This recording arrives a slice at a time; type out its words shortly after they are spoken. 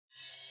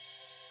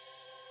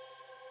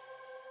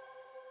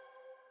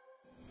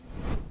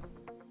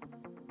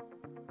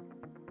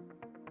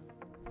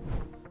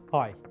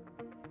Hi,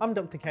 I'm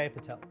Dr. K.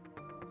 Patel.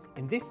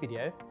 In this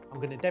video, I'm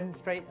going to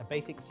demonstrate a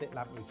basic slit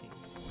lamp routine.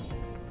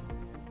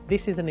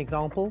 This is an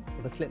example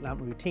of a slit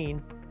lamp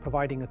routine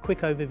providing a quick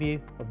overview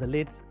of the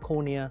lids,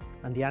 cornea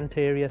and the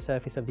anterior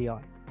surface of the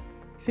eye,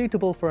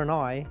 suitable for an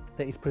eye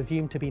that is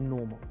presumed to be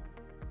normal.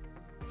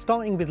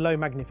 Starting with low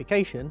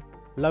magnification,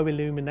 low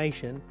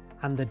illumination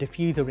and the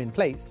diffuser in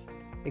place,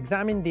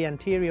 examine the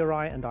anterior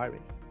eye and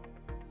iris.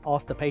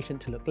 Ask the patient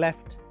to look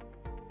left,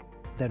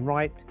 then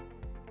right,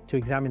 to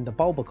examine the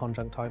bulbar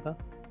conjunctiva.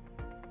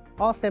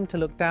 Ask them to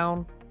look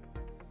down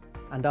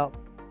and up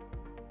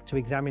to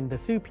examine the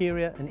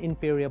superior and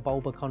inferior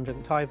bulbar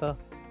conjunctiva,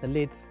 the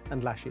lids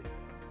and lashes.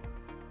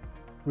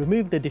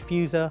 Remove the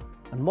diffuser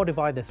and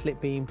modify the slit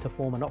beam to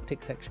form an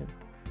optic section.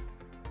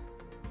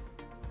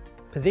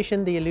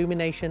 Position the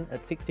illumination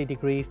at 60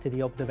 degrees to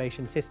the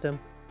observation system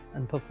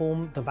and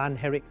perform the Van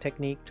Herrick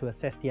technique to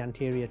assess the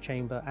anterior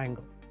chamber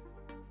angle.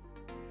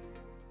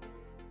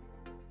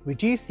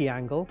 Reduce the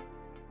angle,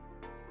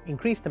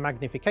 increase the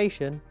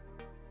magnification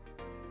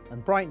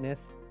and brightness,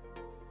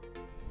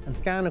 and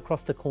scan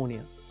across the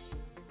cornea,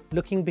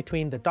 looking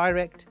between the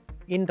direct,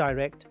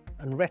 indirect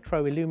and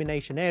retro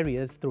illumination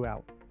areas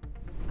throughout.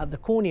 At the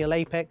corneal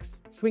apex,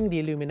 swing the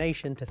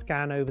illumination to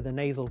scan over the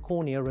nasal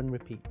cornea and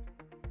repeat.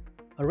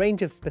 A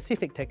range of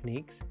specific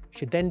techniques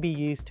should then be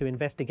used to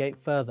investigate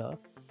further,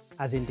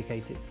 as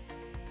indicated.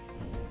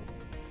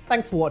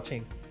 Thanks for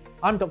watching.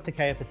 I'm Dr.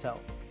 K. Patel.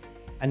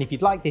 And if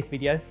you'd like this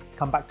video,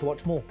 come back to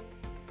watch more.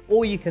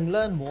 Or you can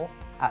learn more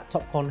at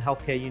Topcon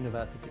Healthcare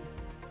University.